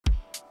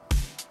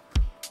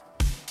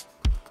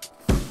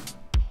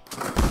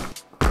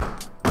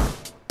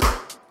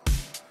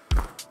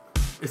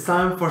It's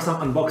time for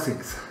some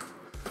unboxings.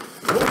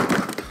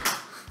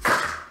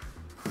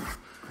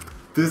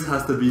 This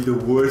has to be the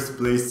worst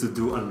place to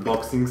do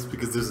unboxings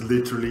because there's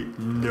literally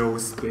no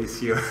space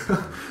here.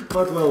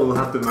 But well, we'll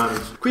have to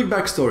manage. Quick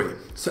backstory.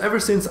 So ever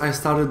since I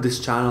started this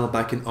channel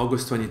back in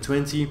August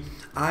 2020,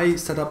 I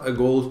set up a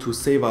goal to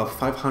save up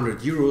 500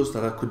 euros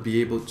that I could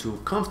be able to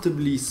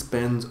comfortably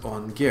spend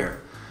on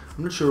gear.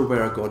 I'm not sure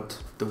where I got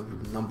the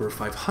number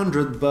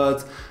 500,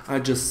 but I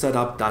just set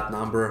up that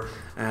number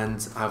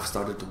and I've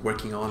started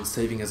working on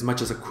saving as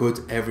much as I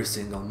could every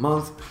single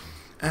month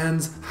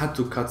and had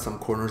to cut some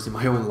corners in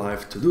my own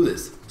life to do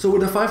this. So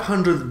with a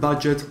 500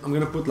 budget, I'm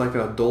gonna put like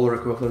a dollar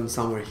equivalent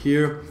somewhere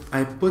here.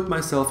 I put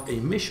myself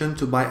a mission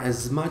to buy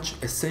as much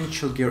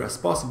essential gear as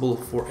possible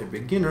for a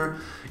beginner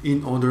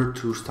in order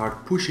to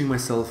start pushing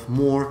myself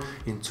more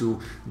into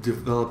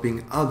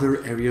developing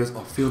other areas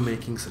of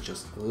filmmaking such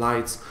as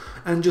lights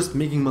and just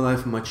making my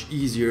life much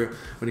easier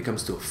when it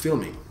comes to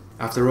filming.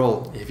 After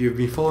all, if you've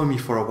been following me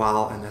for a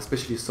while and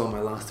especially saw my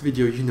last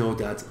video, you know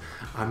that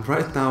I'm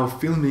right now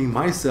filming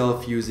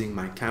myself using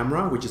my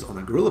camera, which is on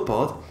a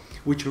GorillaPod,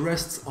 which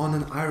rests on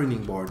an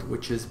ironing board,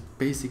 which is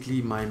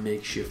basically my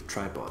makeshift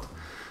tripod.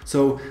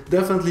 So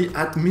definitely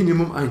at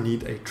minimum I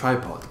need a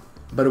tripod.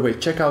 By the way,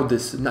 check out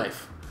this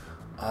knife.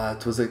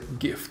 It was a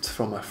gift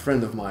from a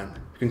friend of mine.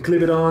 You can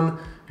clip it on,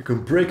 you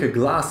can break a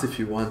glass if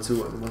you want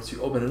to, and once you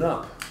open it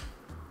up,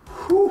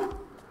 whew,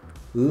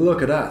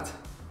 look at that.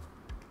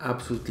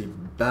 Absolutely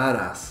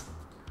badass.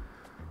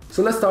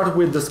 So let's start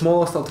with the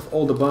smallest out of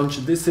all the bunch.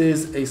 This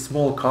is a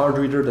small card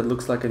reader that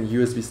looks like a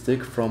USB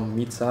stick from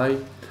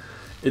Mitsai.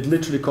 It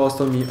literally cost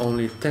me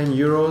only 10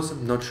 euros.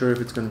 I'm not sure if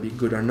it's going to be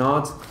good or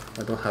not.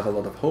 I don't have a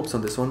lot of hopes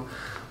on this one,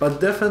 but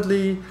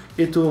definitely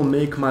it will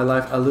make my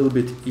life a little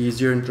bit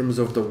easier in terms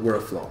of the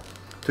workflow.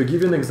 To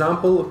give you an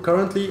example,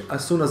 currently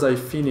as soon as I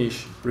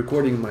finish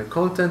recording my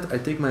content, I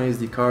take my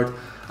SD card,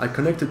 I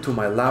connect it to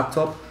my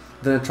laptop,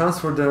 then I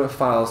transfer the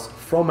files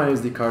from my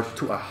SD card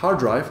to a hard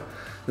drive,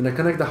 then I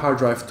connect the hard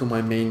drive to my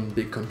main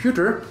big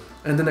computer,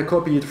 and then I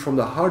copy it from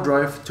the hard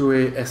drive to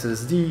a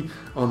SSD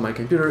on my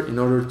computer in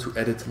order to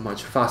edit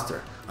much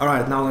faster.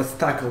 Alright, now let's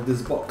tackle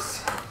this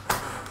box.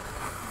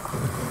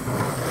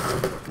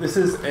 This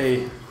is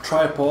a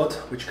tripod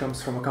which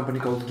comes from a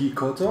company called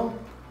Gikoto.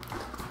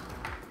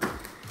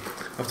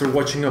 After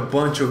watching a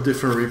bunch of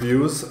different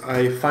reviews,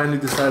 I finally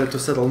decided to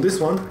settle on this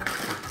one,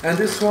 and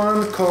this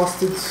one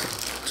costed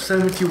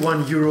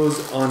 71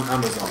 euros on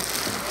Amazon.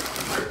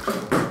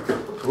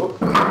 Whoop.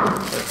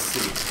 Let's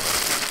see.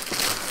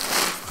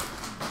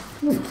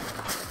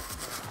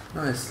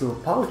 Nice little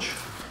pouch,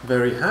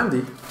 very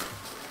handy.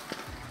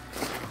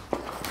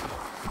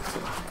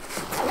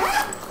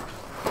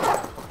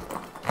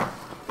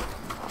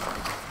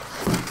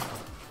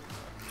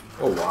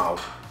 Oh wow,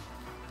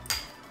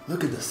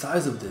 look at the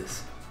size of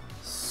this.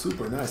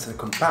 Super nice and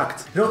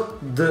compact. You know,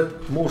 the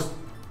most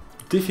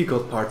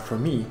difficult part for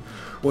me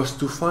was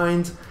to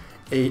find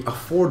a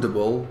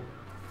affordable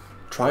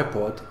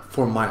tripod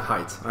for my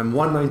height. I'm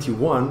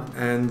 191,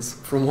 and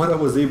from what I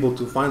was able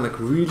to find, like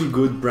really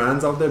good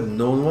brands out there,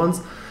 known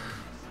ones,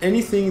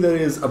 anything that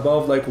is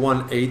above like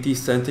 180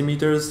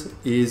 centimeters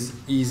is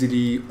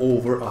easily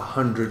over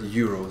 100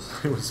 euros.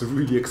 It was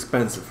really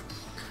expensive.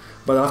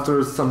 But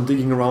after some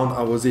digging around,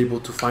 I was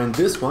able to find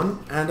this one,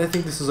 and I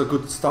think this is a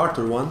good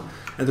starter one.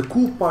 And the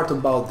cool part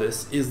about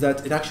this is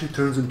that it actually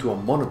turns into a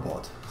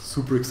monopod.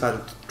 Super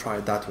excited to try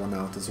that one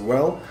out as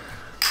well.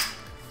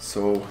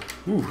 So,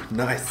 ooh,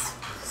 nice.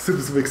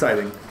 Super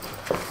exciting.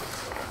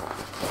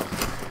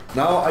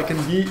 Now I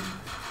can be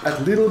a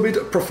little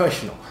bit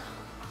professional.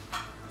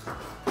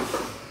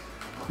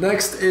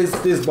 Next is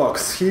this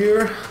box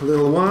here,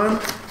 little one.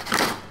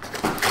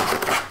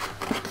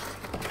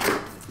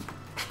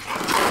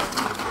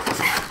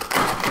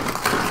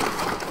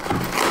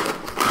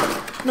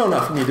 No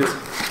knife needed,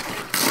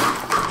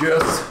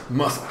 just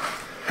muscle.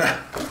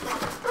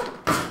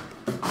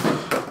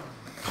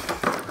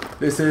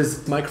 This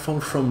is microphone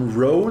from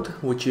Rode,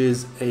 which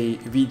is a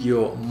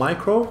video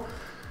micro.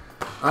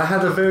 I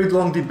had a very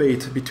long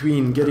debate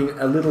between getting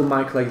a little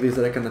mic like this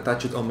that I can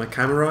attach it on my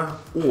camera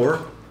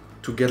or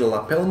to get a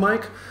lapel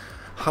mic.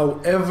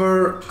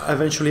 However,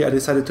 eventually I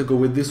decided to go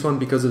with this one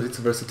because of its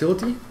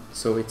versatility.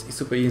 So it's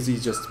super easy,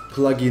 just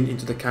plug in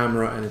into the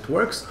camera and it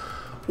works.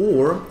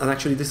 Or, and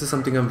actually this is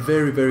something I'm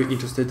very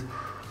interested,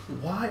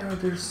 why are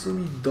there so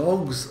many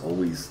dogs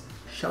always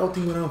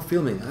shouting when I'm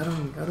filming? I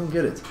don't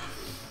get it.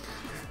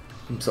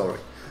 I'm sorry.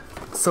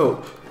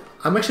 So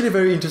I'm actually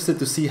very interested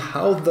to see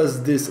how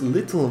does this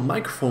little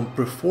microphone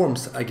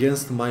performs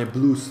against my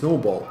blue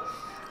snowball,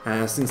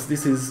 since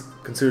this is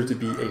considered to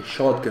be a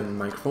shotgun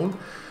microphone.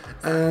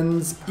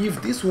 And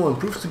if this one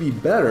proves to be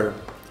better,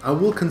 I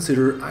will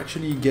consider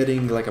actually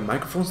getting like a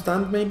microphone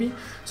stand maybe,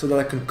 so that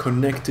I can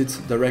connect it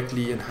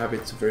directly and have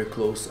it very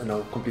close, and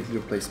I'll completely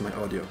replace my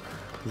audio.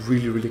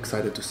 Really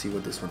excited to see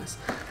what this one is.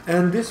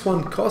 And this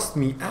one cost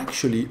me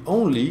actually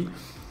only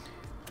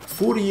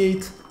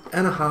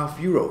 48.5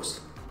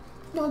 euros.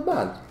 Not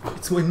bad.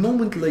 It's a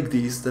moment like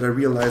this that I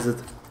realize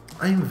that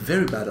I'm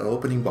very bad at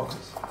opening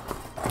boxes.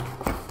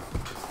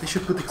 They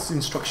should put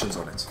instructions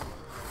on it.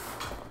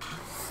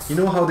 You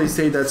know how they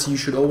say that you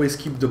should always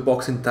keep the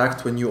box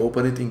intact when you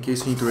open it in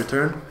case you need to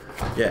return?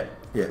 Yeah.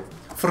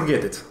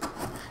 Forget it.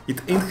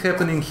 It ain't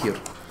happening here.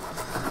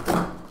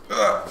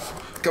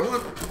 Come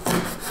on.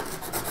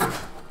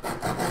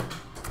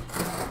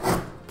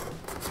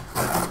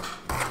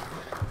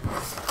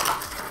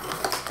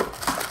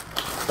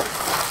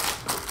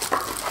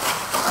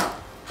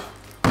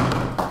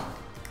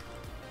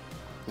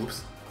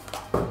 Oops.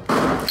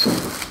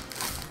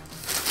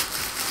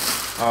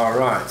 All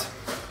right.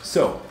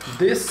 So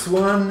this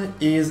one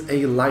is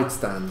a light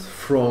stand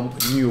from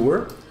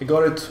Newer. I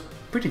got it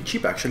pretty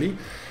cheap actually.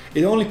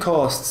 It only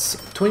costs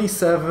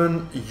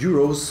 27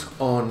 euros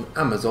on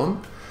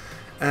Amazon.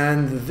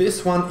 And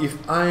this one, if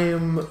I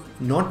am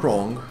not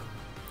wrong,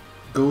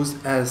 goes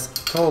as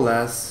tall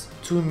as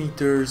 2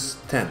 meters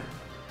 10,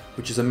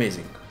 which is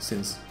amazing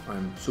since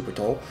I'm super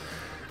tall.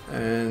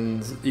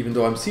 And even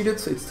though I'm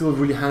seated, it's still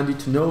really handy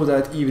to know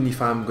that even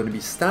if I'm going to be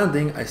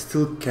standing, I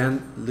still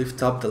can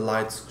lift up the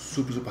lights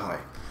super high.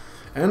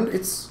 And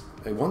it's,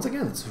 once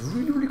again, it's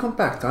really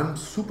compact. I'm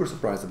super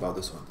surprised about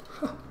this one.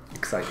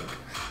 Exciting.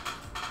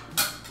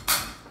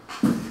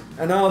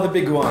 And now the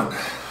big one.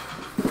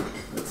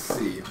 Let's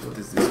see, what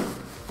is this one?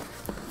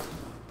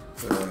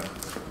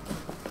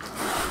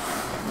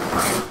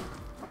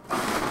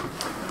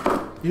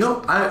 You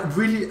know, I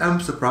really am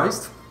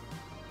surprised.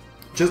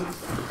 Just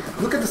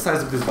look at the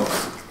size of this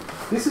box.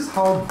 This is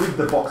how big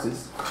the box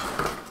is.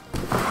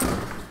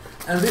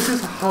 And this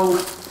is how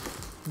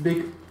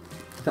big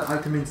the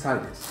item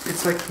inside is.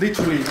 It's like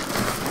literally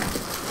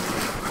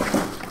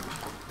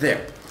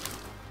there.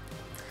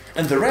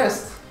 And the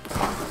rest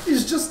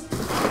is just,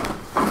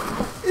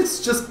 it's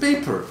just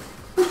paper.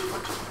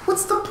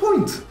 What's the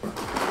point?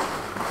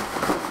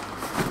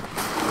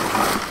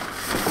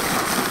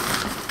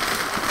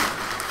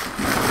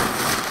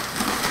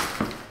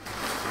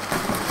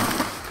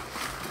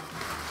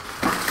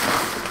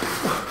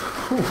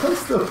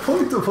 What's the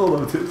point of all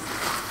of this?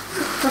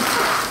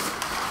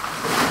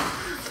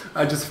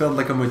 I just felt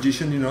like a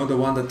magician, you know, the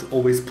one that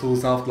always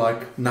pulls out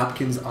like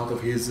napkins out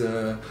of his,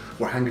 or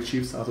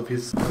handkerchiefs out of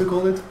his, what do you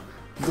call it?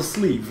 The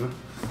sleeve.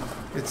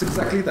 It's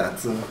exactly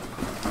that.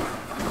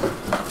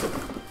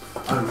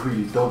 I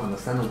really don't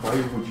understand why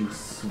would you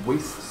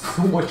waste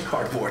so much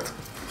cardboard.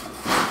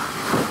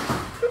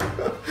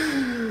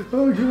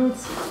 Oh god.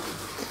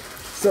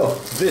 So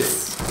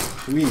this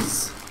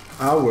is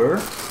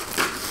our,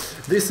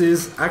 this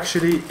is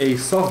actually a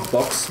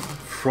softbox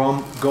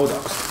from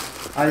Godox.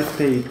 I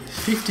paid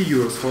 50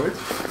 euros for it.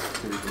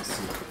 Here you can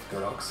see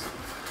Godox.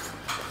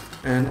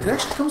 And it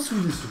actually comes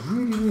with this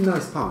really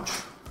nice pouch.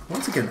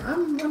 Once again,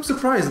 I'm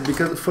surprised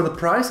because for the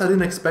price I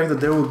didn't expect that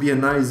there would be a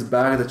nice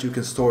bag that you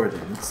can store it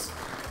in.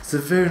 It's a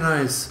very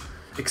nice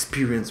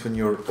experience when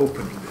you're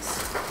opening this.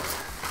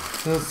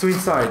 So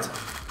inside,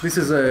 this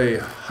is a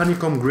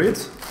honeycomb grid.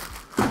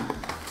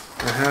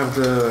 I have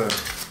the,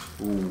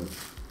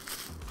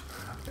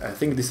 I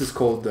think this is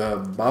called the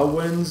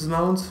Bowens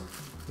mount.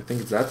 I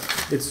think it's that.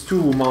 It's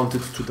two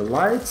mounted to the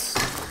lights.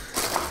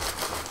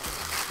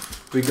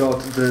 We got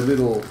the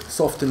little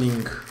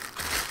softening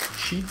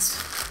sheets,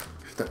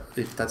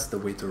 if that's the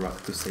way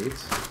to say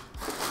it.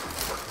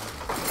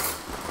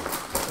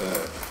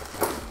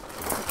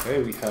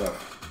 Okay, we have.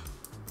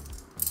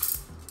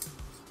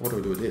 What do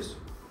we do with this?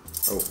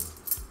 Oh.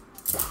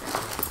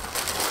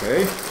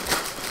 Okay.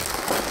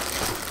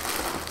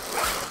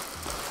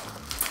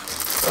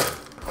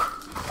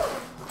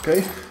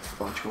 Okay,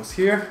 bunch goes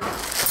here.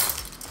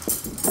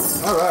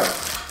 All right.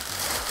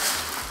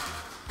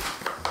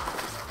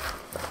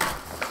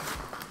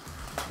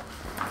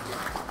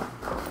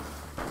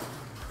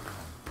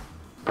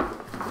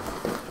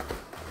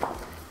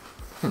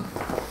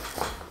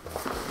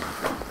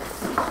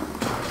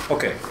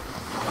 Okay.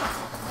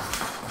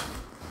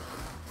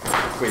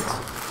 Wait.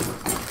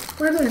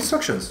 Where are the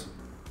instructions?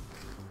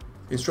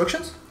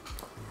 Instructions?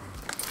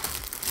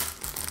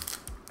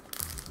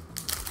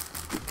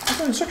 Where's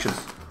the instructions?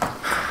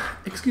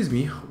 Excuse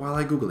me while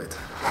I Google it.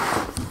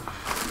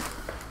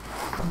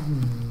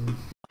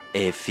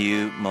 A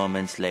few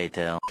moments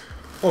later.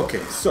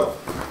 Okay, so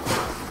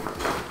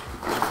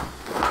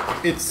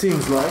it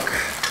seems like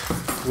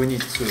we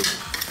need to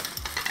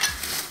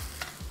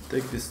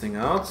take this thing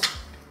out.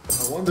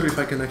 I wonder if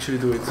I can actually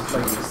do it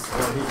like this.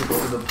 I need to go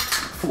to the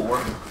floor.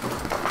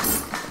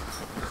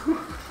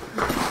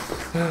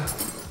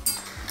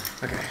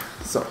 Okay,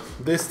 so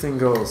this thing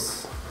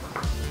goes.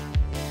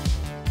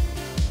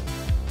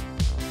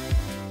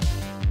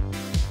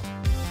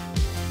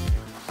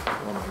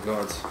 Oh my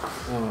god.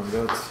 Oh my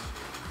god.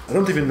 I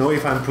don't even know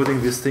if I'm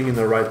putting this thing in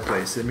the right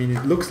place. I mean,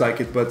 it looks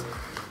like it, but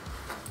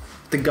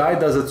the guy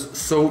does it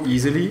so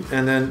easily,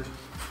 and then...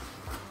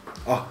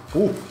 Oh,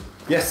 ooh,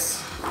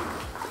 yes!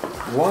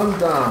 One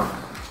down.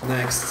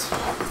 Next.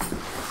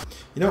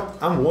 You know,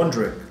 I'm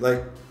wondering,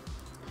 like,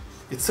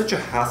 it's such a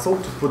hassle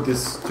to put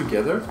this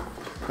together.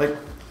 Like,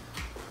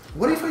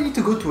 what if I need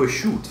to go to a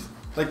shoot?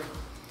 Like,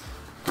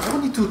 I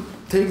don't need to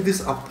take this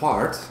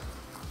apart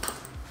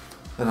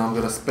And I'm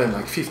gonna spend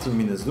like 15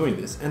 minutes doing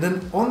this. And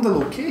then on the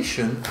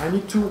location, I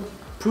need to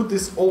put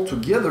this all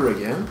together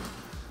again.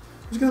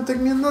 It's gonna take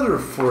me another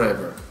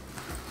forever.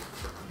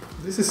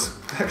 This is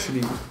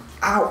actually,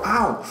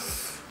 ow.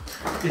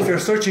 If you're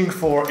searching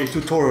for a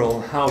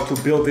tutorial how to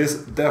build this,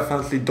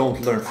 definitely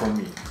don't learn from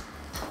me.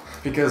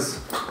 Because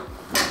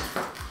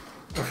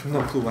I have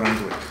no clue what I'm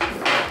doing.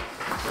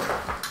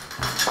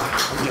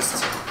 I'm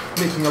just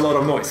making a lot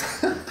of noise.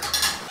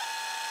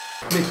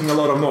 Making a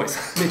lot of noise.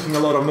 Making a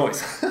lot of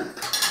noise.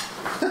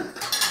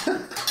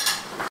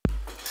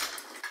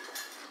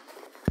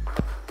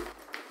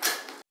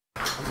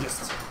 I'm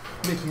just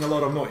making a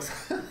lot of noise.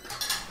 I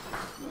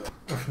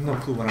have no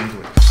clue what I'm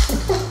doing.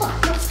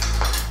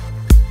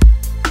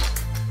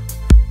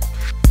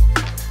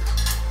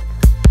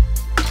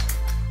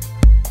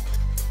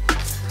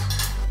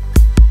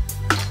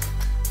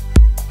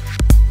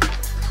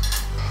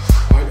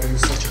 Why are you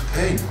such a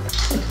pain?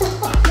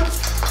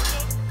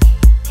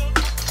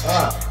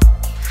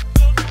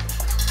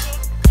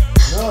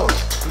 No,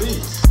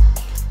 please.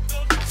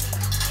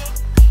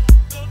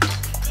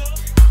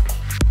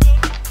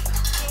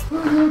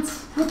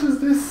 What is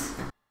this?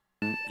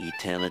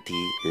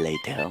 Eternity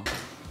later.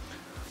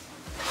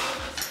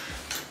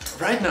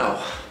 Right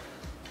now,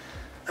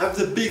 I have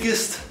the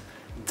biggest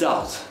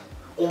doubt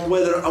on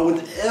whether I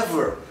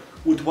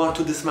would want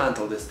to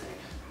dismantle this thing.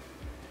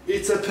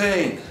 It's a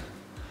pain.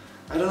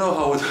 I don't know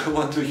how I would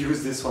want to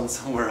use this one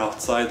somewhere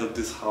outside of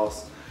this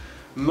house.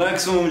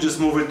 Maximum just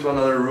move it to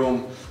another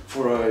room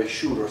for a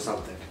shoot or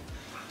something.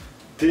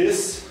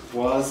 This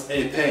was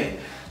a pain.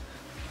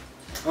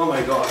 Oh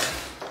my god.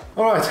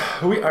 Alright,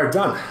 we are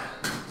done.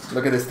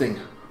 Look at this thing.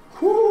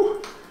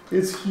 Whew,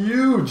 it's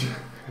huge.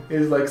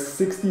 It's like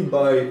 60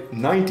 by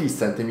 90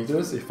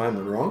 centimeters, if I'm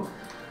not wrong.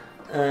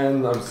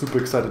 And I'm super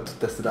excited to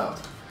test it out.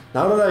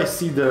 Now that I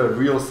see the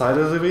real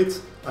sizes of it,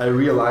 I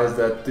realized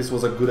that this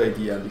was a good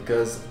idea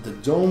because the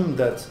dome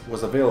that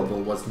was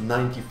available was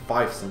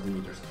 95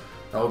 centimeters.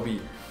 That would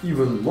be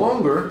even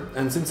longer,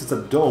 and since it's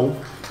a dome,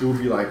 it would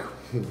be like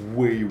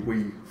way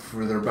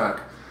further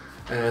back.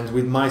 And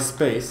with my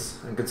space,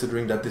 and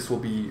considering that this will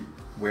be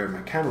where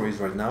my camera is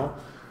right now,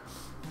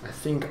 I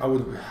think I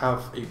would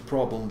have a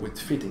problem with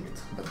fitting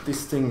it. But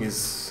this thing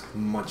is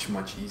much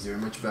easier,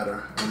 much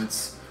better, and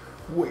it's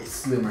way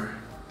slimmer.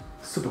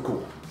 Super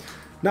cool.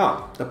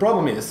 Now, the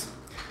problem is,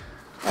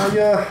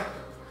 I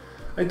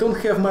don't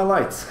have my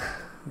lights.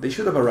 They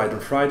should have arrived on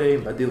Friday,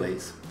 but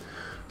delays.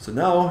 So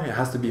now it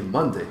has to be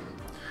Monday.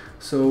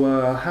 So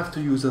I have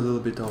to use a little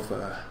bit of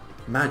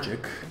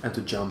magic and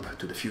to jump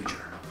to the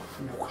future.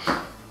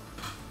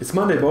 It's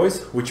Monday,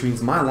 boys, which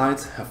means my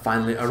lights have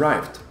finally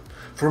arrived.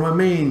 For my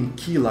main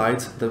key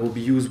light that will be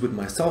used with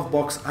my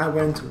softbox, I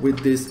went with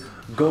this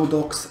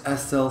Godox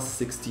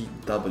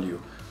SL60W.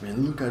 I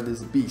mean, look at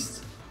this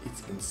beast.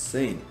 It's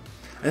insane.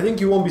 I think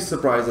you won't be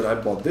surprised that I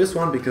bought this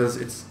one because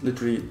it's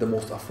literally the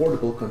most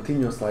affordable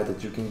continuous light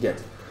that you can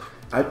get.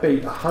 I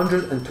paid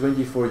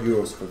 124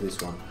 euros for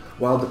this one,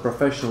 while the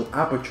professional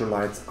aperture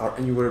lights are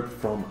anywhere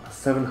from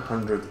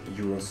 700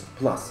 euros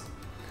plus.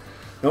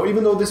 Now,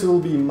 even though this will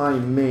be my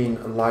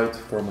main light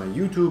for my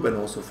YouTube and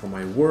also for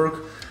my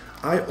work,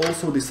 I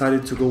also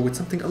decided to go with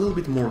something a little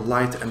bit more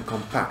light and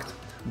compact,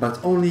 but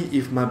only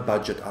if my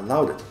budget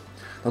allowed it.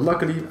 Now,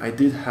 luckily, I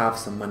did have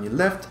some money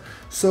left,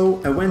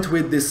 so I went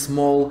with this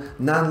small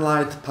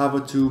Nanlite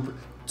PowerTube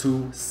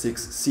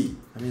 26C.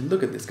 I mean,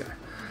 look at this guy.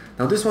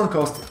 Now, this one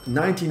cost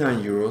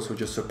 99 euros,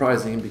 which is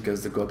surprising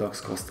because the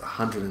Godox cost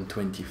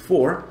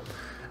 124.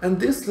 And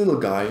this little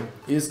guy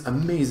is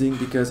amazing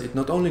because it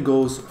not only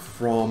goes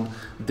from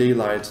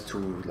daylight to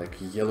like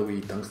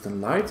yellowy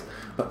tungsten light,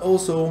 but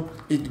also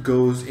it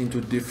goes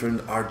into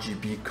different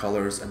RGB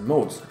colors and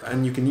modes.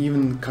 And you can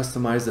even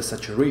customize the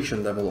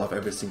saturation level of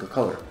every single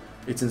color.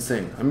 It's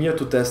insane. I'm here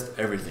to test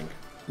everything.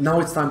 Now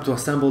it's time to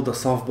assemble the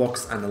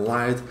softbox and the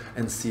light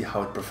and see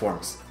how it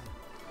performs.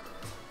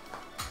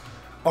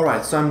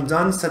 Alright, so I'm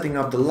done setting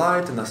up the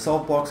light and the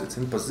softbox. It's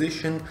in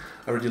position.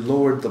 I already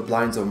lowered the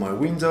blinds of my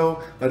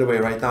window. By the way,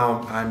 right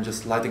now I'm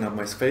just lighting up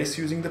my space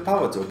using the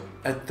power tube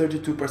at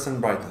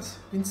 32% brightness.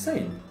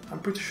 Insane. I'm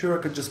pretty sure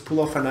I could just pull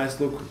off a nice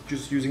look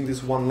just using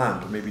this one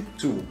lamp, or maybe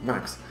two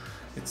max.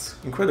 It's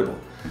incredible.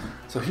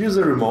 So here's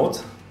the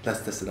remote. Let's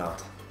test it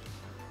out.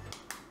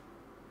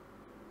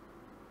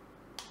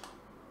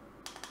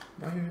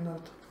 Why are you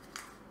not?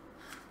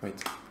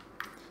 Wait.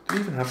 Do you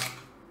even have...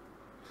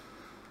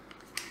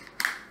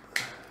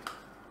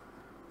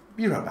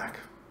 Be right back.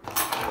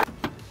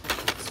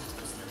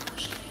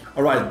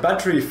 Alright,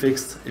 battery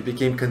fixed. It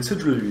became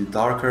considerably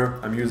darker.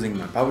 I'm using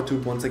my power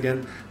tube once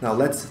again. Now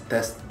let's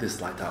test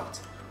this light out.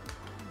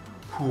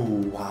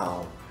 Ooh,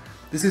 wow.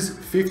 This is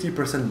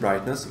 50%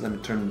 brightness. Let me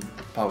turn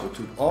the power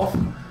tube off.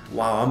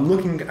 Wow, I'm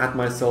looking at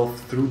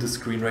myself through the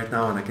screen right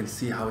now and I can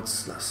see how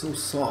it's so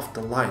soft,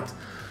 the light.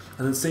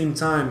 And at the same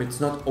time,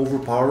 it's not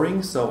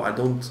overpowering, so I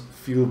don't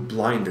feel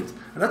blinded.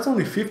 And that's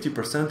only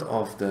 50%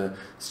 of the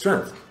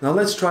strength. Now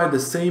let's try the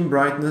same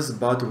brightness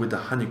but with the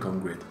honeycomb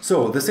grid.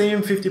 So the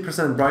same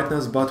 50%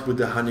 brightness but with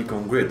the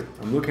honeycomb grid.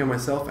 I'm looking at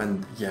myself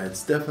and yeah,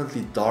 it's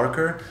definitely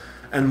darker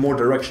and more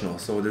directional.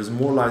 So there's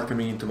more light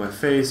coming into my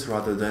face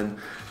rather than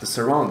the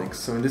surroundings.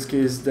 So in this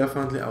case,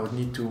 definitely I would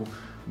need to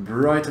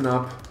brighten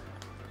up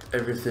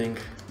everything,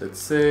 let's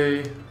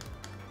say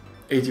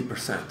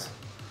 80%.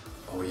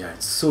 Oh yeah,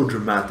 it's so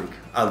dramatic.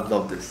 I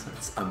love this.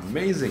 It's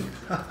amazing.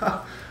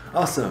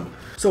 Awesome.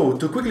 So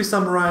to quickly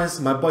summarize,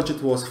 my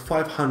budget was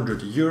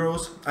 500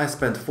 euros. I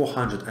spent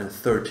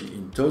 430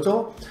 in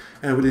total.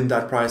 And within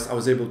that price, I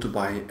was able to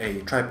buy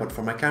a tripod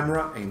for my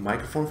camera, a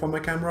microphone for my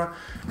camera,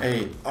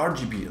 a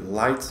RGB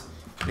light,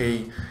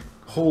 a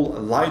whole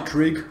light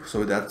rig,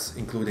 so that's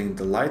including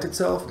the light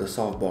itself, the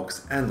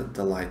softbox and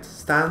the light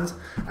stand,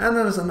 and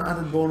then as an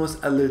added bonus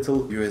a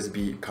little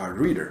USB card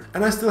reader.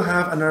 And I still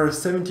have another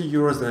 70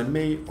 euros that I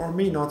may or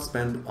may not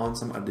spend on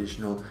some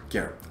additional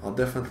gear. I'll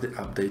definitely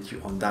update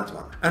you on that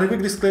one. And a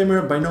quick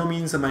disclaimer, by no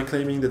means am I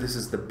claiming that this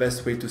is the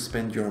best way to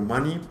spend your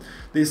money.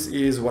 This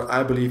is what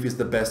I believe is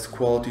the best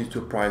quality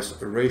to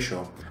price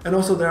ratio. And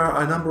also there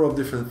are a number of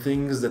different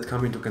things that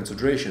come into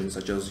consideration,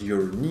 such as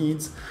your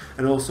needs,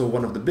 and also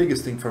one of the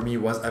biggest things for me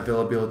was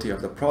availability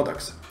of the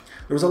products.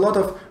 There was a lot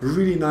of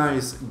really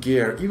nice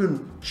gear,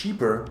 even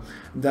cheaper,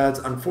 that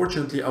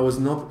unfortunately I was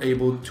not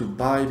able to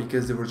buy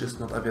because they were just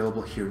not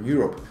available here in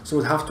Europe. So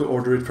I'd have to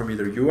order it from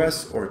either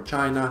US or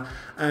China,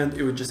 and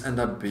it would just end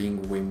up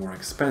being way more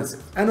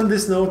expensive. And on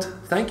this note,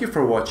 thank you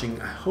for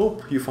watching. I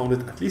hope you found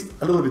it at least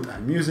a little bit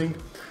amusing,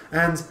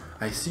 and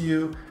I see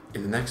you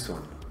in the next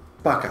one.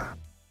 Пока!